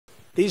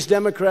these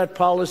Democrat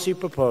policy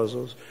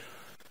proposals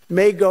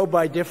may go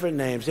by different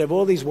names. They have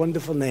all these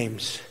wonderful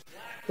names,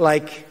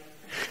 like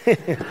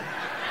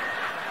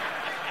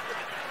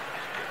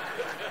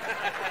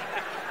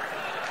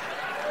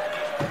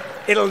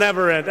it'll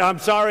never end. I'm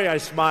sorry I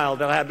smiled.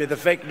 They'll have me. The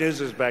fake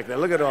news is back there.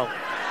 Look at all.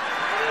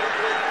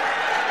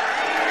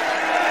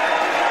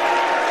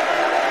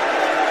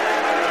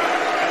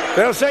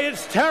 They'll say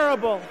it's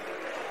terrible.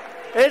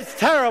 It's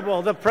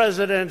terrible. The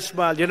president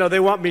smiled. You know, they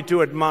want me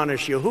to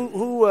admonish you.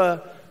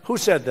 Who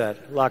said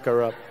that? Lock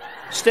her up.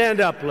 Stand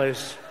up,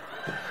 please.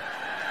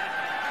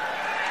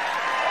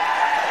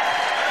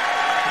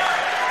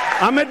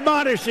 I'm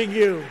admonishing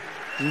you.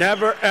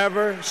 Never,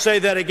 ever say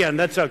that again.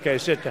 That's okay.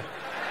 Sit down.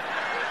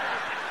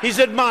 He's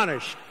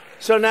admonished.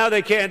 So now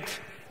they can't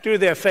do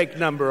their fake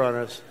number on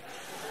us.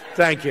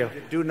 Thank you.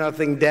 Do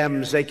nothing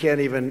Dems. They can't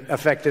even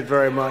affect it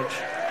very much.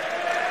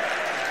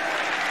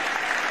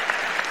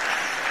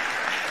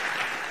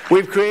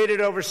 We've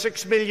created over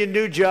 6 million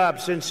new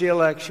jobs since the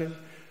election.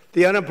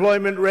 The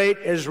unemployment rate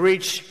has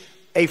reached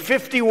a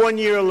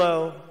 51-year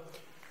low.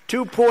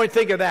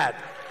 Think of that.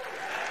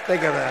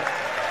 Think of that.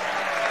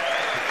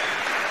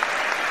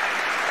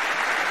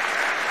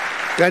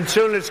 And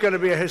soon it's going to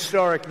be a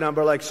historic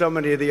number like so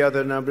many of the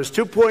other numbers.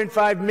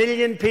 2.5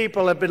 million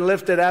people have been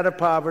lifted out of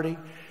poverty.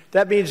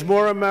 That means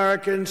more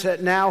Americans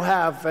that now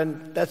have,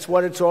 and that's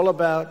what it's all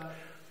about,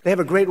 they have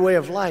a great way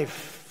of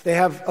life. They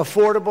have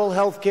affordable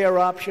health care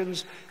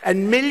options,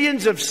 and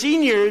millions of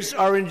seniors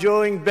are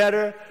enjoying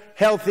better,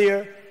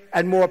 healthier,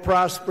 and more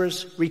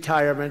prosperous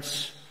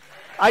retirements.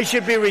 I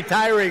should be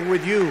retiring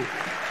with you.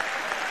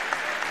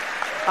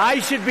 I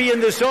should be in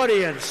this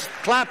audience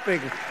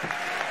clapping.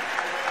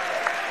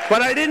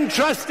 But I didn't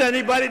trust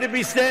anybody to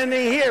be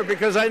standing here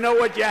because I know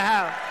what you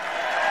have.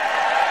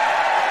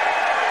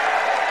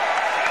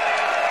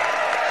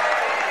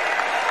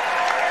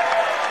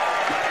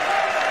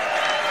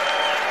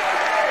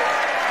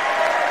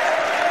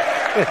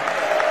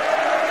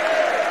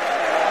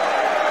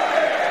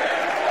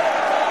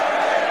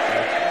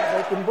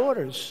 Open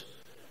borders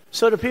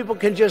so the people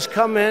can just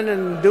come in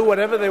and do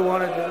whatever they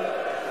want to do.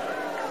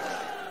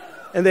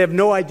 And they have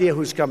no idea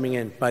who's coming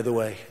in, by the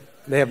way.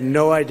 They have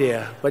no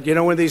idea. But you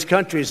know, in these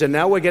countries, and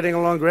now we're getting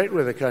along great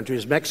with the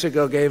countries,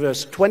 Mexico gave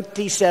us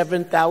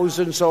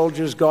 27,000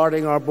 soldiers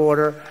guarding our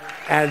border,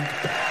 and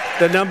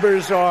the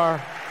numbers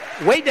are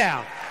way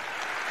down.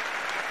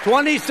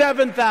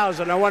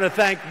 27,000. I want to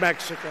thank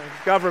Mexico,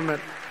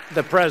 government,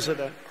 the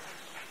president.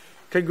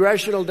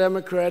 Congressional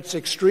Democrats'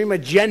 extreme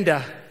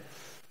agenda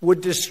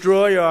would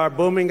destroy our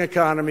booming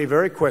economy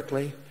very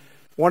quickly.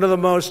 One of the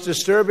most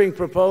disturbing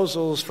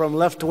proposals from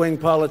left-wing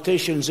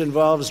politicians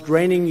involves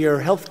draining your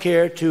health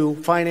care to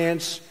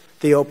finance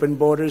the open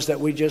borders that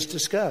we just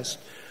discussed.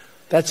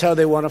 That's how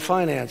they want to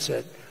finance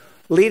it.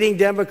 Leading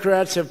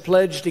Democrats have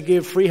pledged to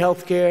give free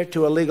health care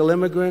to illegal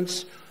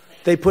immigrants.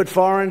 They put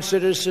foreign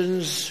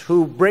citizens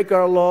who break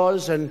our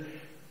laws and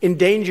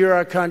endanger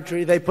our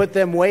country. They put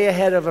them way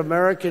ahead of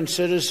American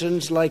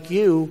citizens like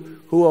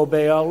you who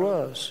obey our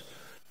laws.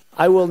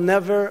 I will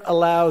never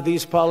allow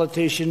these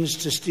politicians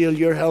to steal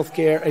your health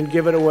care and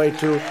give it away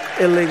to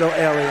illegal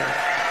aliens.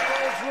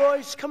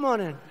 Rolls-Royce, come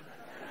on in.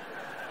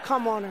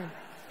 Come on in.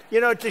 You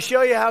know, to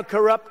show you how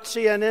corrupt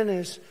CNN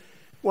is,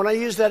 when I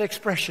use that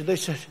expression, they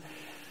said,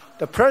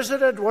 the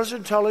president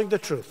wasn't telling the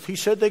truth. He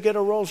said they get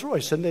a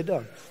Rolls-Royce, and they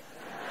don't.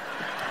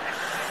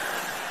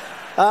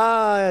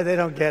 They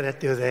don't get it,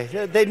 do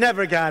they? They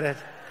never got it.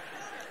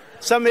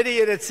 Some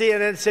idiot at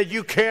CNN said,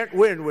 you can't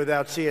win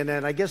without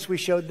CNN. I guess we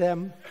showed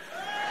them.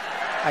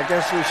 I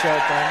guess we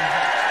showed them.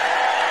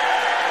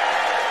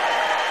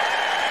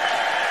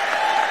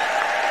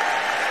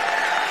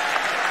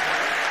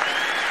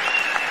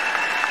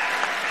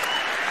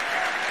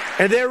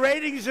 And their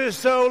ratings are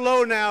so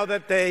low now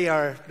that they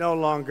are no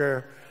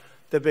longer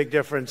the big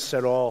difference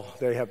at all.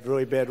 They have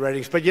really bad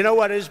ratings. But you know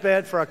what is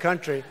bad for our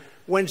country?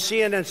 When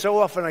CNN, so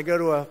often I go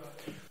to a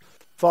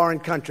foreign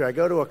country. I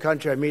go to a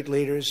country, I meet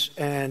leaders,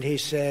 and he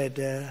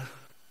said,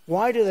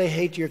 why do they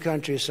hate your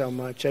country so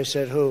much? I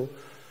said, who?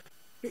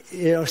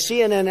 You know,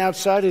 CNN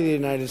outside of the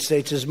United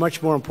States is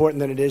much more important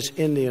than it is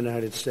in the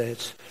United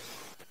States.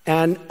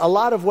 And a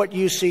lot of what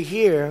you see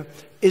here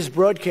is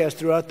broadcast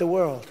throughout the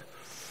world.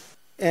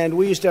 And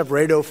we used to have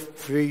Radio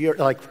Free Europe,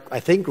 like I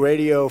think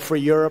Radio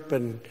Free Europe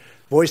and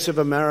Voice of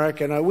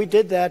America. And we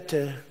did that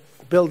to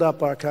build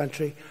up our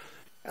country.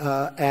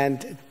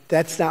 And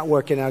that's not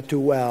working out too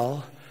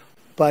well.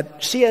 But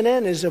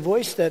CNN is a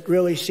voice that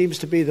really seems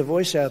to be the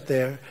voice out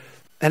there.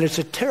 And it's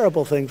a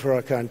terrible thing for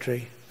our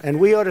country. And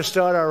we ought to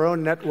start our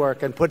own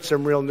network and put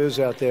some real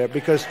news out there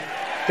because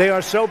they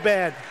are so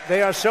bad.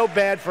 They are so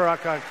bad for our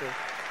country.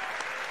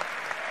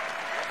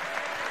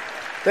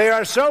 They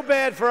are so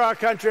bad for our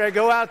country. I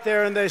go out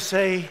there and they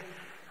say,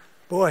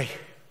 boy,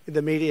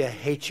 the media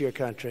hates your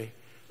country.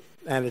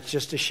 And it's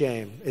just a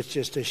shame. It's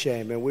just a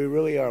shame. And we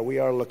really are. We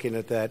are looking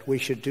at that. We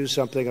should do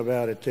something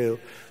about it, too.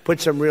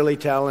 Put some really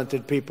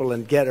talented people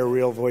and get a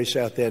real voice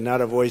out there,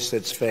 not a voice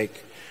that's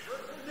fake.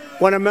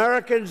 When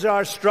Americans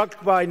are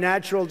struck by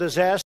natural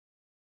disaster,